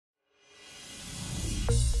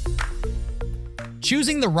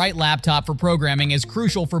Choosing the right laptop for programming is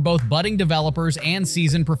crucial for both budding developers and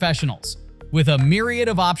seasoned professionals. With a myriad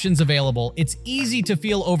of options available, it's easy to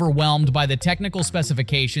feel overwhelmed by the technical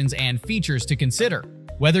specifications and features to consider.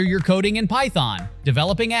 Whether you're coding in Python,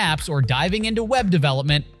 developing apps, or diving into web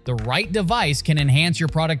development, the right device can enhance your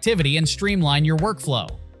productivity and streamline your workflow.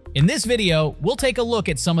 In this video, we'll take a look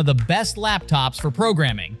at some of the best laptops for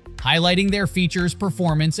programming, highlighting their features,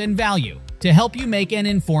 performance, and value to help you make an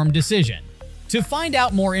informed decision. To find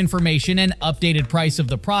out more information and updated price of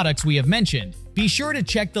the products we have mentioned, be sure to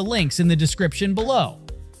check the links in the description below.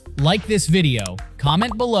 Like this video,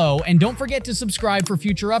 comment below, and don't forget to subscribe for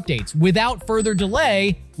future updates. Without further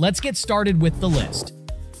delay, let's get started with the list.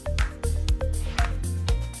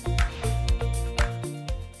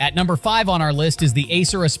 At number 5 on our list is the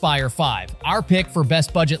Acer Aspire 5, our pick for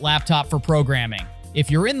best budget laptop for programming. If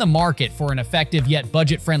you're in the market for an effective yet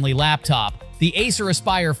budget-friendly laptop, the Acer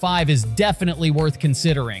Aspire 5 is definitely worth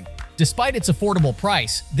considering. Despite its affordable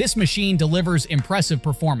price, this machine delivers impressive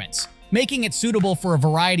performance, making it suitable for a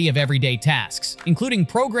variety of everyday tasks, including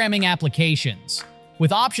programming applications.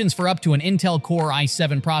 With options for up to an Intel Core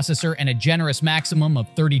i7 processor and a generous maximum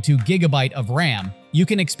of 32GB of RAM, you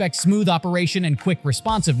can expect smooth operation and quick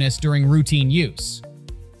responsiveness during routine use.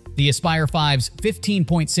 The Aspire 5's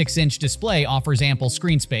 15.6-inch display offers ample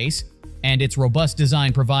screen space, and its robust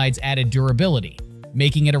design provides added durability,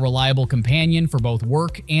 making it a reliable companion for both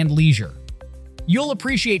work and leisure. You'll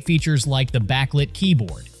appreciate features like the backlit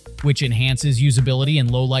keyboard, which enhances usability in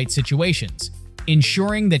low-light situations,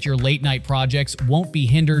 ensuring that your late-night projects won't be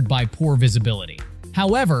hindered by poor visibility.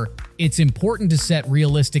 However, it's important to set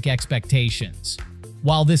realistic expectations.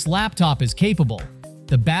 While this laptop is capable,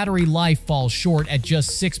 the battery life falls short at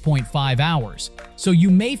just 6.5 hours, so you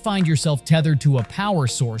may find yourself tethered to a power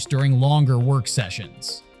source during longer work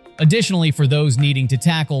sessions. Additionally, for those needing to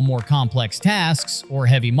tackle more complex tasks or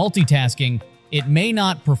heavy multitasking, it may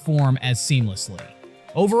not perform as seamlessly.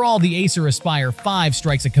 Overall, the Acer Aspire 5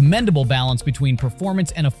 strikes a commendable balance between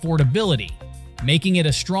performance and affordability, making it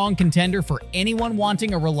a strong contender for anyone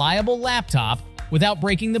wanting a reliable laptop without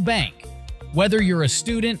breaking the bank. Whether you're a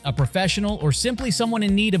student, a professional, or simply someone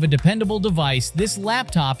in need of a dependable device, this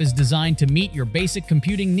laptop is designed to meet your basic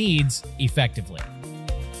computing needs effectively.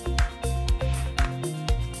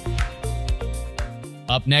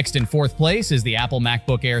 Up next in 4th place is the Apple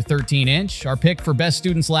MacBook Air 13-inch, our pick for best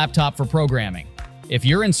student's laptop for programming. If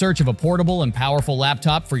you're in search of a portable and powerful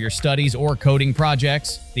laptop for your studies or coding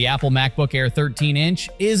projects, the Apple MacBook Air 13-inch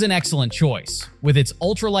is an excellent choice. With its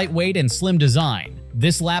ultra-lightweight and slim design,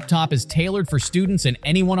 this laptop is tailored for students and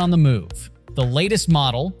anyone on the move. The latest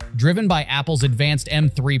model, driven by Apple's advanced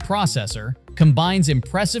M3 processor, combines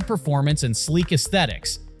impressive performance and sleek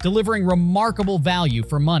aesthetics, delivering remarkable value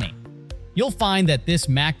for money. You'll find that this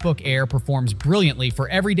MacBook Air performs brilliantly for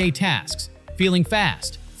everyday tasks, feeling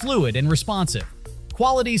fast, fluid, and responsive.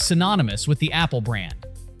 Quality's synonymous with the Apple brand.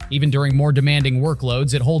 Even during more demanding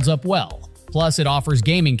workloads, it holds up well. Plus, it offers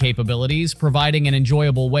gaming capabilities, providing an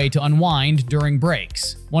enjoyable way to unwind during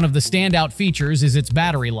breaks. One of the standout features is its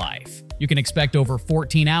battery life. You can expect over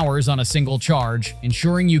 14 hours on a single charge,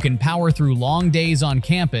 ensuring you can power through long days on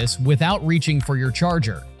campus without reaching for your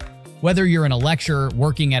charger. Whether you're in a lecture,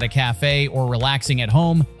 working at a cafe, or relaxing at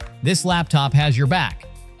home, this laptop has your back.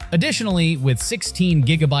 Additionally, with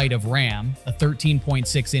 16GB of RAM, a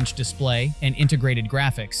 13.6-inch display, and integrated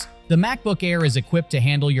graphics, the MacBook Air is equipped to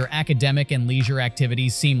handle your academic and leisure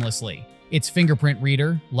activities seamlessly. Its fingerprint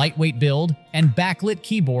reader, lightweight build, and backlit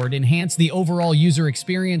keyboard enhance the overall user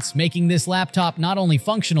experience, making this laptop not only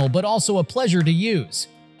functional but also a pleasure to use.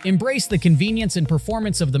 Embrace the convenience and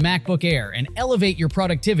performance of the MacBook Air and elevate your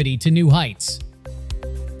productivity to new heights.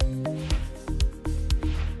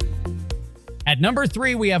 At number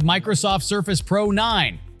 3, we have Microsoft Surface Pro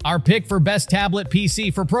 9, our pick for best tablet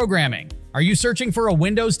PC for programming. Are you searching for a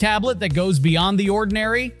Windows tablet that goes beyond the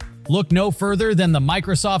ordinary? Look no further than the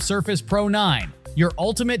Microsoft Surface Pro 9, your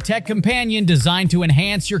ultimate tech companion designed to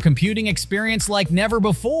enhance your computing experience like never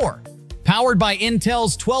before. Powered by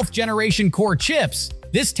Intel's 12th generation Core chips,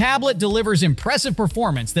 this tablet delivers impressive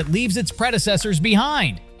performance that leaves its predecessors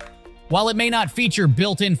behind. While it may not feature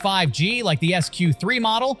built-in 5G like the SQ3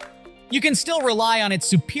 model, you can still rely on its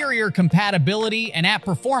superior compatibility and app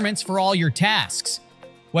performance for all your tasks.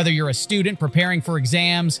 Whether you're a student preparing for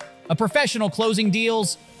exams, a professional closing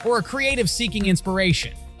deals, or a creative seeking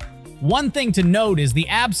inspiration. One thing to note is the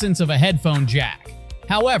absence of a headphone jack.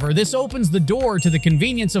 However, this opens the door to the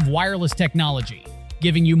convenience of wireless technology,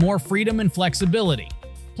 giving you more freedom and flexibility.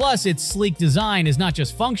 Plus, its sleek design is not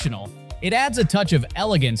just functional, it adds a touch of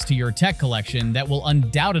elegance to your tech collection that will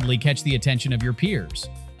undoubtedly catch the attention of your peers.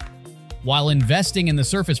 While investing in the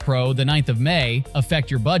Surface Pro the 9th of May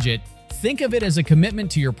affect your budget, think of it as a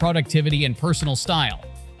commitment to your productivity and personal style.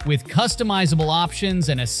 With customizable options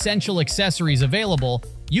and essential accessories available,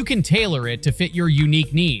 you can tailor it to fit your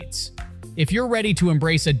unique needs. If you're ready to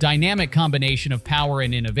embrace a dynamic combination of power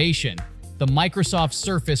and innovation, the Microsoft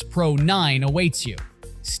Surface Pro 9 awaits you.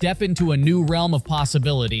 Step into a new realm of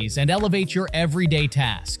possibilities and elevate your everyday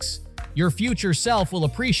tasks. Your future self will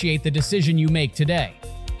appreciate the decision you make today.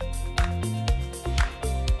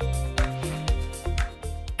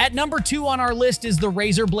 At number 2 on our list is the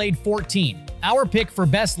Razer Blade 14, our pick for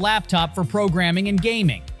best laptop for programming and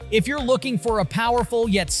gaming. If you're looking for a powerful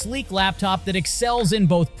yet sleek laptop that excels in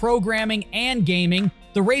both programming and gaming,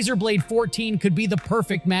 the Razer Blade 14 could be the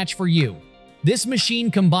perfect match for you. This machine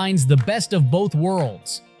combines the best of both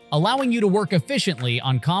worlds, allowing you to work efficiently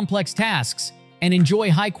on complex tasks and enjoy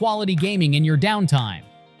high-quality gaming in your downtime.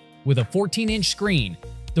 With a 14-inch screen,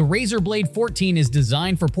 the Razer Blade 14 is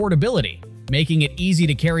designed for portability, making it easy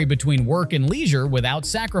to carry between work and leisure without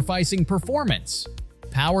sacrificing performance.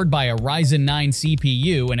 Powered by a Ryzen 9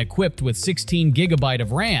 CPU and equipped with 16 GB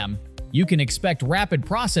of RAM, you can expect rapid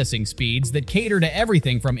processing speeds that cater to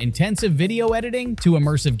everything from intensive video editing to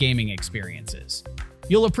immersive gaming experiences.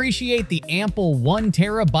 You'll appreciate the ample 1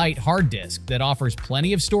 TB hard disk that offers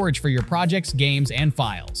plenty of storage for your projects, games, and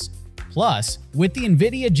files. Plus, with the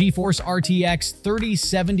NVIDIA GeForce RTX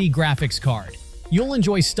 3070 graphics card, you'll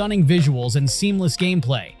enjoy stunning visuals and seamless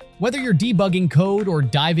gameplay, whether you're debugging code or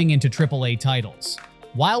diving into AAA titles.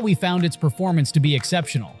 While we found its performance to be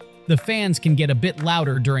exceptional, the fans can get a bit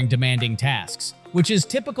louder during demanding tasks, which is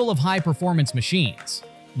typical of high-performance machines.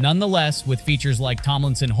 Nonetheless, with features like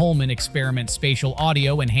Tomlinson-Holman Experiment Spatial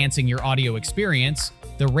Audio enhancing your audio experience,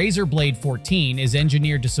 the Razer Blade 14 is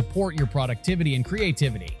engineered to support your productivity and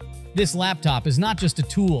creativity. This laptop is not just a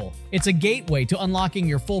tool, it's a gateway to unlocking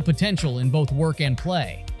your full potential in both work and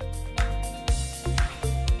play.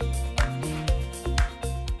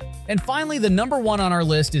 And finally, the number 1 on our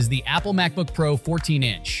list is the Apple MacBook Pro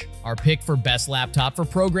 14-inch, our pick for best laptop for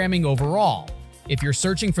programming overall. If you're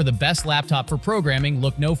searching for the best laptop for programming,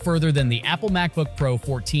 look no further than the Apple MacBook Pro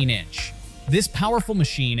 14-inch. This powerful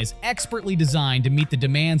machine is expertly designed to meet the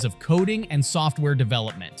demands of coding and software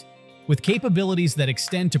development. With capabilities that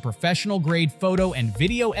extend to professional-grade photo and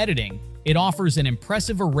video editing, it offers an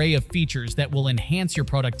impressive array of features that will enhance your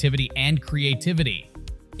productivity and creativity.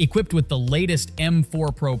 Equipped with the latest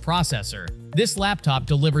M4 Pro processor, this laptop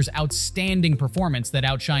delivers outstanding performance that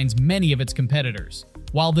outshines many of its competitors.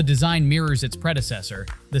 While the design mirrors its predecessor,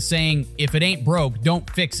 the saying, "If it ain't broke, don't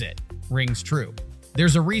fix it," rings true.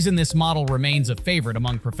 There's a reason this model remains a favorite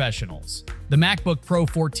among professionals. The MacBook Pro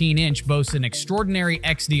 14-inch boasts an extraordinary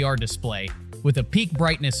XDR display with a peak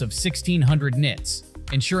brightness of 1600 nits,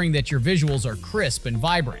 ensuring that your visuals are crisp and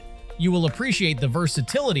vibrant. You will appreciate the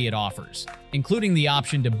versatility it offers, including the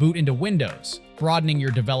option to boot into Windows, broadening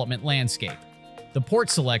your development landscape. The port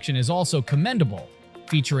selection is also commendable,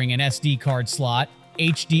 featuring an SD card slot,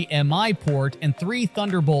 HDMI port, and 3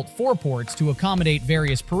 Thunderbolt 4 ports to accommodate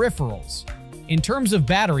various peripherals. In terms of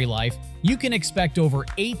battery life, you can expect over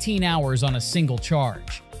 18 hours on a single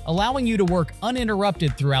charge, allowing you to work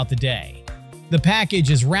uninterrupted throughout the day. The package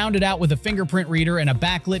is rounded out with a fingerprint reader and a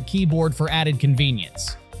backlit keyboard for added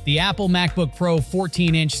convenience. The Apple MacBook Pro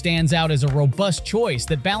 14-inch stands out as a robust choice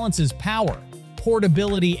that balances power,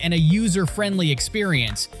 portability, and a user-friendly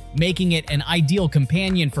experience, making it an ideal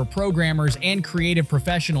companion for programmers and creative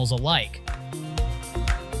professionals alike.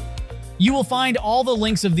 You will find all the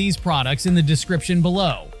links of these products in the description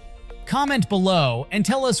below. Comment below and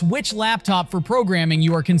tell us which laptop for programming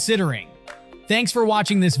you are considering. Thanks for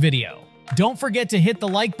watching this video. Don't forget to hit the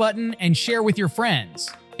like button and share with your friends.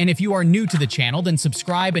 And if you are new to the channel, then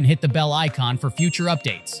subscribe and hit the bell icon for future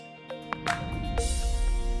updates.